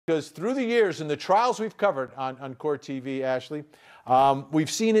because through the years and the trials we've covered on Court TV, Ashley, we've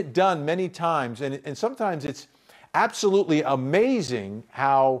seen it done many times, and sometimes it's absolutely amazing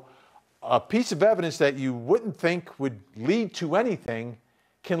how a piece of evidence that you wouldn't think would lead to anything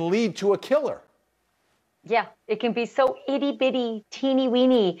can lead to a killer. Yeah, it can be so itty-bitty,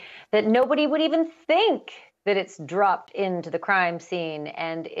 teeny-weeny that nobody would even think that it's dropped into the crime scene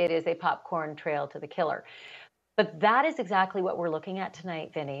and it is a popcorn trail to the killer. But that is exactly what we're looking at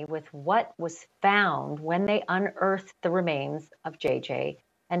tonight, Vinny, with what was found when they unearthed the remains of JJ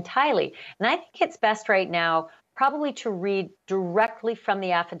and Tylee. And I think it's best right now probably to read directly from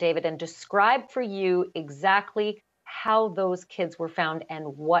the affidavit and describe for you exactly how those kids were found and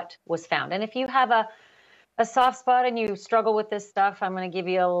what was found. And if you have a soft spot and you struggle with this stuff, I'm going to give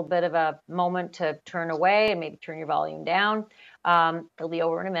you a little bit of a moment to turn away and maybe turn your volume down. It'll be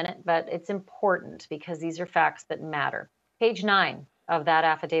over in a minute, but it's important because these are facts that matter. Page 9 of that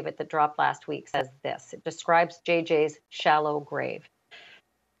affidavit that dropped last week says this. It describes JJ's shallow grave.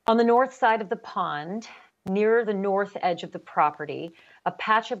 On the north side of the pond, near the north edge of the property, a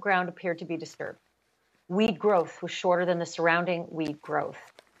patch of ground appeared to be disturbed. Weed growth was shorter than the surrounding weed growth.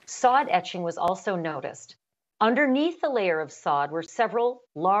 Sod etching was also noticed. Underneath the layer of sod were several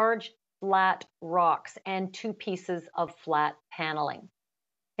large, flat rocks and 2 pieces of flat paneling.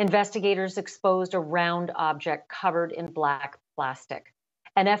 Investigators exposed a round object covered in black plastic.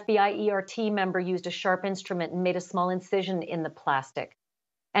 An FBI ERT member used a sharp instrument and made a small incision in the plastic.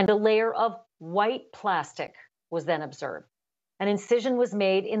 And a layer of white plastic was then observed. An incision was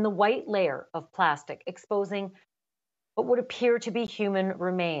made in the white layer of plastic, exposing what would appear to be human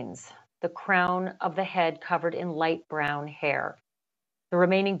remains. The crown of the head covered in light brown hair. The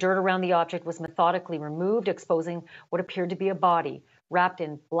remaining dirt around the object was methodically removed, exposing what appeared to be a body wrapped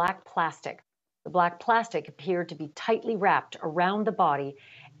in black plastic. The black plastic appeared to be tightly wrapped around the body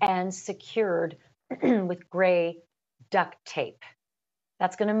and secured with gray duct tape.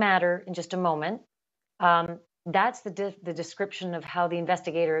 That's going to matter in just a moment. That's the description of how the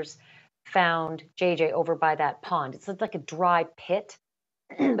investigators found JJ over by that pond. It's like a dry pit.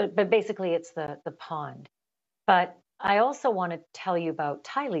 But basically it's the pond. But I also want to tell you about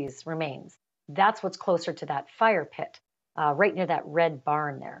Tylee's remains. That's what's closer to that fire pit, right near that red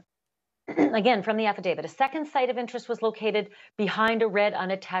barn there. Again, from the affidavit, a second site of interest was located behind a red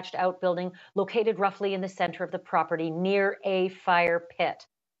unattached outbuilding located roughly in the center of the property near a fire pit,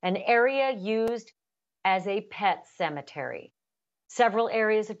 an area used as a pet cemetery. Several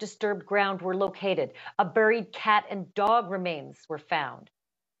areas of disturbed ground were located. A buried cat and dog remains were found.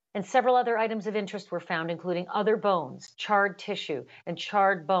 And several other items of interest were found, including other bones, charred tissue, and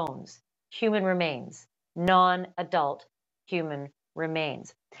charred bones, human remains, non-adult human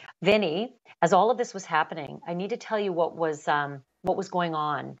remains. Vinny, as all of this was happening, I need to tell you what was going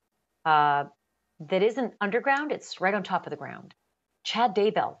on. That isn't underground; it's right on top of the ground. Chad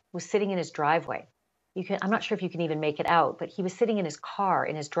Daybell was sitting in his driveway. I'm not sure if you can even make it out, but he was sitting in his car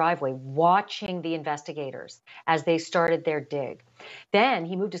in his driveway watching the investigators as they started their dig. Then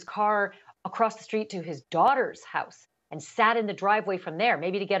he moved his car across the street to his daughter's house and sat in the driveway from there,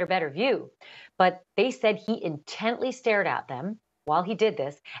 maybe to get a better view. But they said he intently stared at them while he did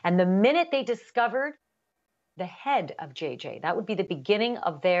this. And the minute they discovered the head of JJ, that would be the beginning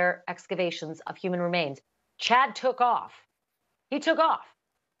of their excavations of human remains, Chad took off. He took off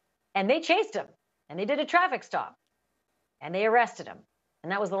and they chased him. And they did a traffic stop and they arrested him.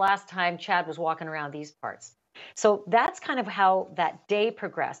 And that was the last time Chad was walking around these parts. So that's kind of how that day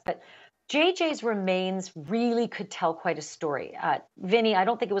progressed. But JJ's remains really could tell quite a story. Vinny, I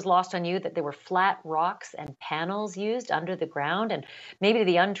don't think it was lost on you that there were flat rocks and panels used under the ground. And maybe to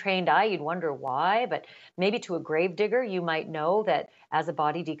the untrained eye, you'd wonder why. But maybe to a grave digger, you might know that as a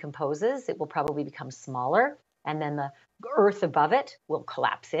body decomposes, it will probably become smaller. And then the earth above it will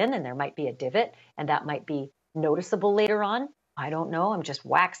collapse in and there might be a divot and that might be noticeable later on. I don't know. I'm just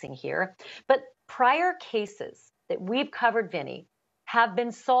waxing here. But prior cases that we've covered, Vinny, have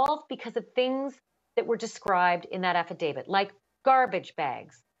been solved because of things that were described in that affidavit, like garbage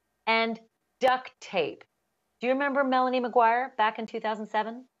bags and duct tape. Do you remember Melanie McGuire back in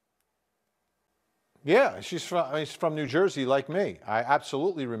 2007? Yeah, she's from New Jersey like me. I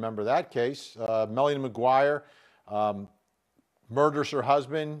absolutely remember that case. Melanie McGuire murders her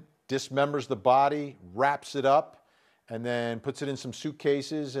husband, dismembers the body, wraps it up, and then puts it in some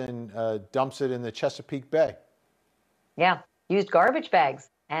suitcases and dumps it in the Chesapeake Bay. Yeah, used garbage bags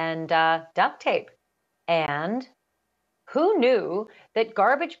and duct tape. And who knew that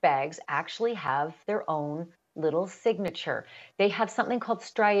garbage bags actually have their own little signature? They have something called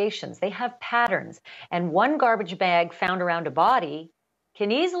striations. They have patterns. And one garbage bag found around a body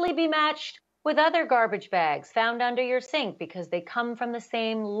can easily be matched with other garbage bags found under your sink because they come from the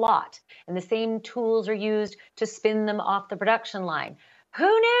same lot and the same tools are used to spin them off the production line.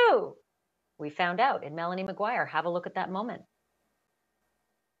 Who knew? We found out in Melanie McGuire. Have a look at that moment.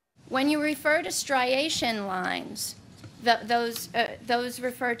 When you refer to striation lines, those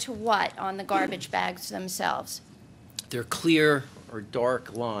refer to what on the garbage bags themselves? They're clear or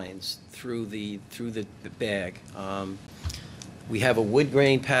dark lines through the bag. We have a wood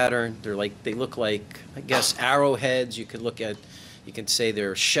grain pattern. They look like, I guess, arrowheads. You can say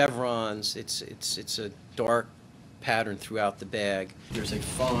they're chevrons. It's a dark pattern throughout the bag. There's a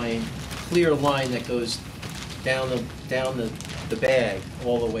fine, clear line that goes down the bag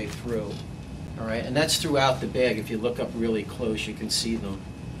all the way through. All right, and that's throughout the bag. If you look up really close, you can see them.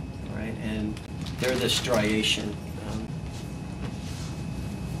 All right, and they're the striation,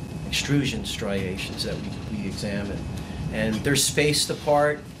 extrusion striations that we examine. And they're spaced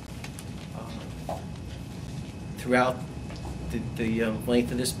apart throughout the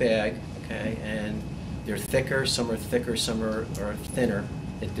length of this bag, okay? And they're thicker, some are thinner.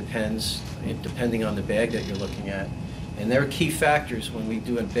 It depends, depending on the bag that you're looking at. And there are key factors when we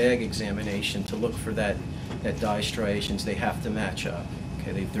do a bag examination to look for that dye striations. They have to match up,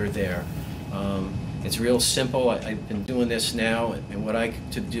 okay? They're there. It's real simple. I've been doing this now, and what I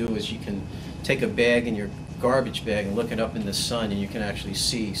like to do is you can take a bag in your garbage bag and look it up in the sun, and you can actually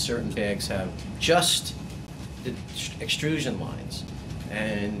see certain bags have just the extrusion lines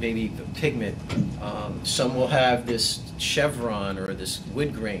and maybe the pigment. Some will have this chevron or this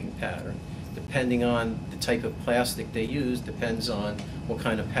wood grain pattern. Depending on the type of plastic they use, depends on what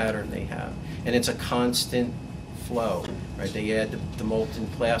kind of pattern they have. And it's a constant flow, right? They add the molten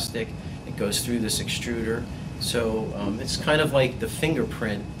plastic, it goes through this extruder. So it's kind of like the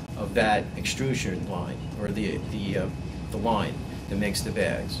fingerprint of that extrusion line, or the line that makes the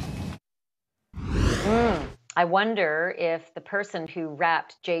bags. I wonder if the person who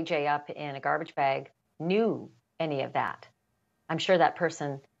wrapped JJ up in a garbage bag knew any of that. I'm sure that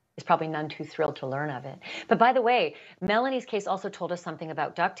person is probably none too thrilled to learn of it. But by the way, Melanie's case also told us something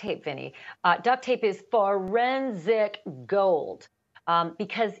about duct tape, Vinny. Duct tape is forensic gold.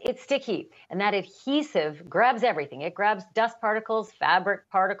 Because it's sticky, and that adhesive grabs everything. It grabs dust particles, fabric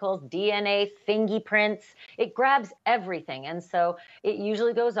particles, DNA, fingerprints. It grabs everything, and so it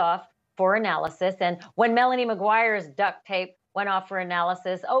usually goes off for analysis. And when Melanie McGuire's duct tape went off for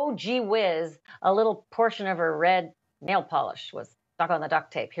analysis, oh gee whiz, a little portion of her red nail polish was stuck on the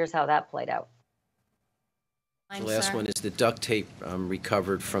duct tape. Here's how that played out. The last one is the duct tape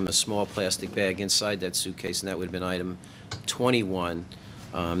recovered from a small plastic bag inside that suitcase, and that would have been item 21.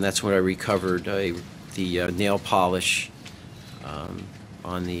 That's when I recovered the nail polish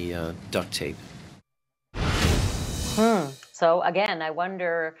on the duct tape. So again, I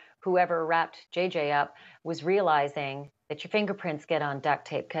wonder whoever wrapped JJ up was realizing that your fingerprints get on duct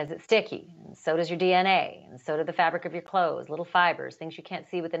tape because it's sticky, and so does your DNA, and so do the fabric of your clothes, little fibers, things you can't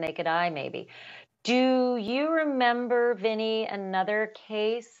see with the naked eye maybe. Do you remember, Vinny, another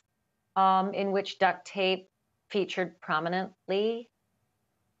case in which duct tape featured prominently?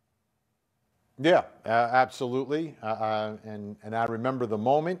 Yeah, absolutely. And I remember the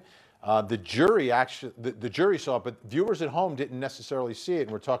moment. The jury the jury saw it, but viewers at home didn't necessarily see it.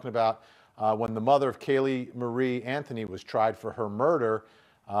 And we're talking about when the mother of Kaylee Marie Anthony was tried for her murder.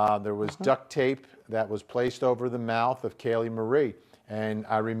 There was duct tape that was placed over the mouth of Kaylee Marie. And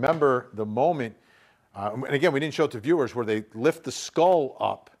I remember the moment, and again, we didn't show it to viewers, where they lift the skull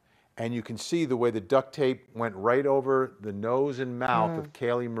up and you can see the way the duct tape went right over the nose and mouth of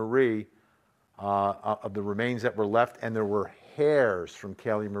Kaylee Marie, of the remains that were left, and there were hairs from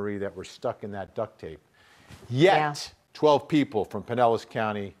Kaylee Marie that were stuck in that duct tape. Yet, 12 people from Pinellas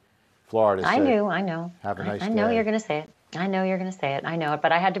County, Florida said, I know. Have a nice day. I know you're going to say it. I know you're going to say it. I know it.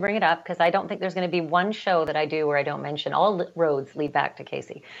 But I had to bring it up because I don't think there's going to be one show that I do where I don't mention all roads lead back to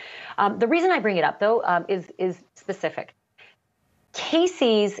Casey. The reason I bring it up, though, is specific.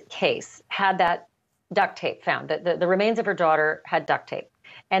 Casey's case had that duct tape found. The remains of her daughter had duct tape.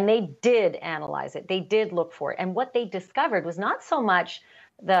 And they did analyze it. They did look for it. And what they discovered was not so much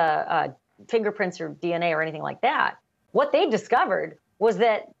the fingerprints or DNA or anything like that. What they discovered was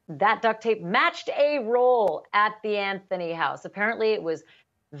that duct tape matched a roll at the Anthony house. Apparently, it was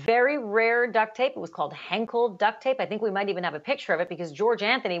very rare duct tape. It was called Henkel duct tape. I think we might even have a picture of it because George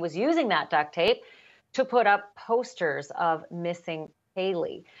Anthony was using that duct tape to put up posters of missing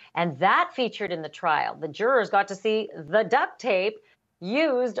Kaylee. And that featured in the trial. The jurors got to see the duct tape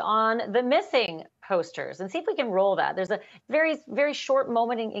used on the missing posters. And see if we can roll that. There's a very, very short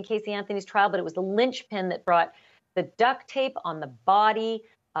moment in Casey Anthony's trial, but it was the linchpin that brought The duct tape on the body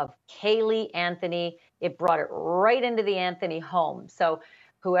of Kaylee Anthony, it brought it right into the Anthony home. So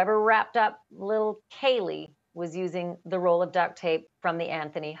whoever wrapped up little Kaylee was using the roll of duct tape from the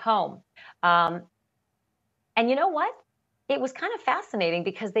Anthony home. And you know what? It was kind of fascinating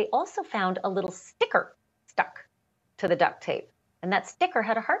because they also found a little sticker stuck to the duct tape. And that sticker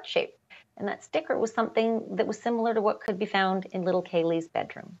had a heart shape. And that sticker was something that was similar to what could be found in little Kaylee's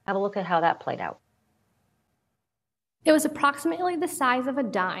bedroom. Have a look at how that played out. It was approximately the size of a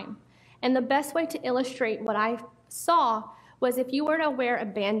dime. And the best way to illustrate what I saw was if you were to wear a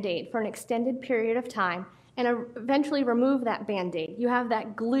Band-Aid for an extended period of time and eventually remove that Band-Aid, you have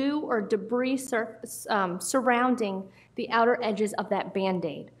that glue or debris surrounding the outer edges of that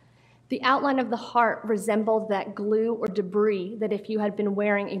Band-Aid. The outline of the heart resembled that glue or debris that if you had been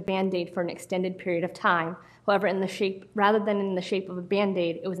wearing a Band-Aid for an extended period of time. However, in the shape, rather than in the shape of a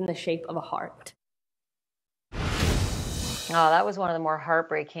Band-Aid, it was in the shape of a heart. Oh, that was one of the more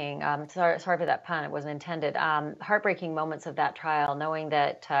heartbreaking, sorry for that pun, it wasn't intended, heartbreaking moments of that trial, knowing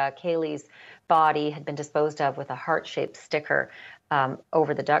that Kaylee's body had been disposed of with a heart-shaped sticker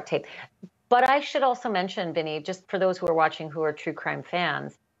over the duct tape. But I should also mention, Vinny, just for those who are watching who are true crime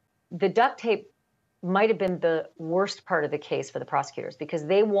fans, the duct tape might have been the worst part of the case for the prosecutors because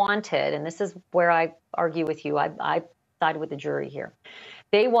they wanted, and this is where I argue with you, I sided with the jury here.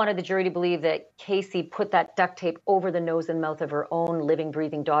 They wanted the jury to believe that Casey put that duct tape over the nose and mouth of her own living,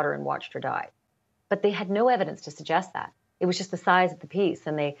 breathing daughter and watched her die. But they had no evidence to suggest that. It was just the size of the piece,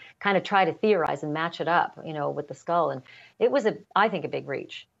 and they kind of tried to theorize and match it up, you know, with the skull. And it was, I think, a big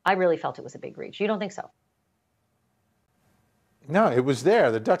reach. I really felt it was a big reach. You don't think so? No, it was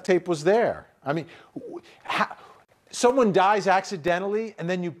there. The duct tape was there. I mean, someone dies accidentally and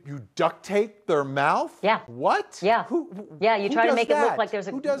then you duct tape their mouth? Yeah. What? Yeah. Yeah, you try to make it look like there's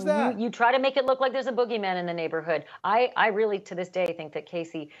a... Who does that? You try to make it look like there's a boogeyman in the neighborhood. I really, to this day, think that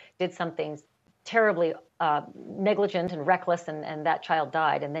Casey did something terribly negligent and reckless, and that child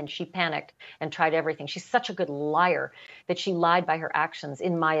died, and then she panicked and tried everything. She's such a good liar that she lied by her actions,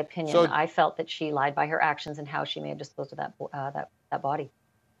 in my opinion. So, I felt that she lied by her actions and how she may have disposed of that body.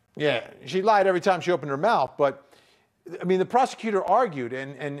 Yeah, she lied every time she opened her mouth, but I mean, the prosecutor argued,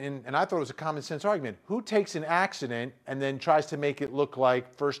 and I thought it was a common sense argument. Who takes an accident and then tries to make it look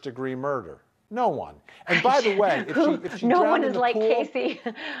like first-degree murder? No one. And by the way, if she no drowned one in is the like pool, Casey.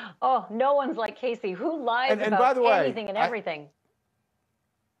 Oh, no one's like Casey. Who lies and about by the way, anything and everything?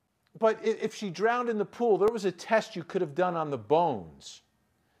 But if she drowned in the pool, there was a test you could have done on the bones.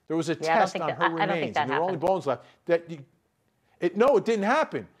 There was a test on her remains, and there were only bones left. No, it didn't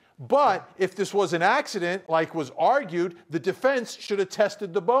happen. But if this was an accident, like was argued, the defense should have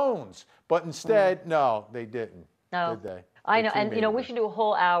tested the bones. But instead, no, they didn't. No. Did they? I know, and you know, we should do a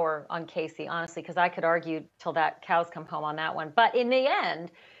whole hour on Casey, honestly, because I could argue till that cows come home on that one. But in the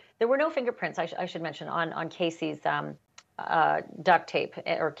end, there were no fingerprints, I should mention, on Casey's duct tape,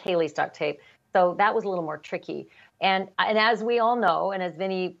 or Kaylee's duct tape. So that was a little more tricky. And as we all know, and as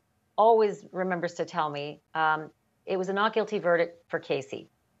Vinny always remembers to tell me, it was a not guilty verdict for Casey,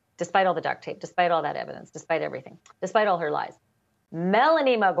 despite all the duct tape, despite all that evidence, despite everything, despite all her lies.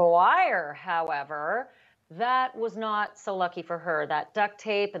 Melanie McGuire, however, that was not so lucky for her. That duct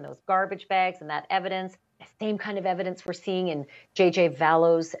tape and those garbage bags and that evidence, the same kind of evidence we're seeing in JJ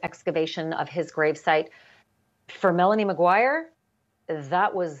Vallows' excavation of his gravesite. For Melanie McGuire,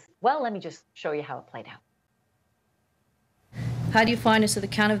 that was, well, let me just show you how it played out. How do you find as to the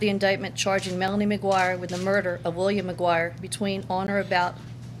count of the indictment charging Melanie McGuire with the murder of William McGuire between on or about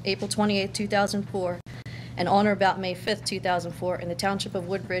April 28, 2004 and on or about May 5, 2004 in the township of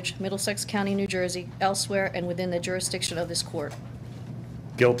Woodbridge, Middlesex County, New Jersey, elsewhere and within the jurisdiction of this court?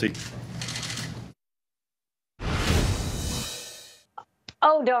 Guilty.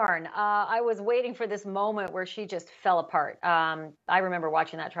 Oh, darn. I was waiting for this moment where she just fell apart. I remember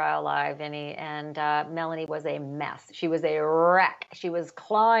watching that trial live, Vinny, and Melanie was a mess. She was a wreck. She was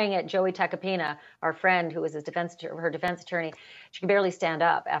clawing at Joey Tacopina, our friend who was her defense attorney. She could barely stand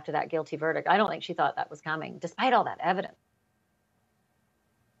up after that guilty verdict. I don't think she thought that was coming, despite all that evidence.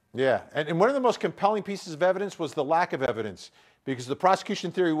 Yeah, and one of the most compelling pieces of evidence was the lack of evidence, because the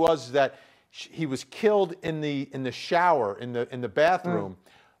prosecution theory was that he was killed in the shower, in the bathroom,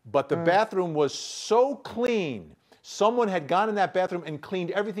 but the bathroom was so clean. Someone had gone in that bathroom and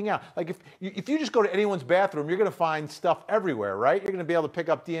cleaned everything out. Like if you just go to anyone's bathroom, you're going to find stuff everywhere, right? You're going to be able to pick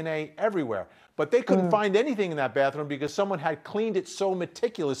up DNA everywhere. But they couldn't find anything in that bathroom because someone had cleaned it so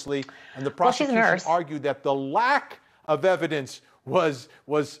meticulously, and the prosecution argued that the lack of evidence was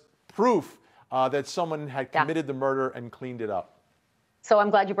proof that someone had committed the murder and cleaned it up. So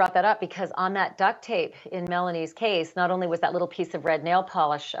I'm glad you brought that up, because on that duct tape in Melanie's case, not only was that little piece of red nail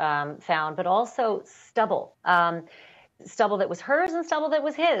polish found, but also stubble. Stubble that was hers and stubble that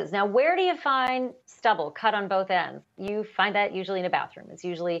was his. Now, where do you find stubble cut on both ends? You find that usually in a bathroom. It's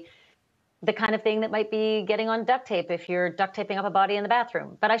usually the kind of thing that might be getting on duct tape if you're duct taping up a body in the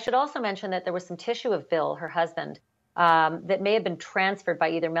bathroom. But I should also mention that there was some tissue of Bill, her husband, that may have been transferred by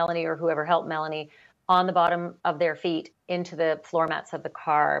either Melanie or whoever helped Melanie on the bottom of their feet into the floor mats of the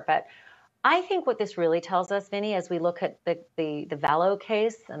car. But I think what this really tells us, Vinny, as we look at the Vallows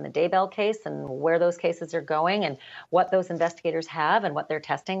case and the Daybell case and where those cases are going and what those investigators have and what they're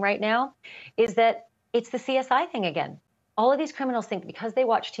testing right now, is that it's the CSI thing again. All of these criminals think because they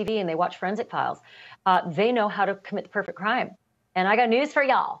watch TV and they watch forensic files, they know how to commit the perfect crime. And I got news for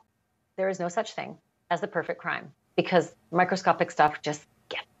y'all. There is no such thing as the perfect crime, because microscopic stuff just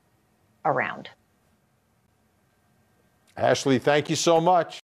gets around. Ashley, thank you so much.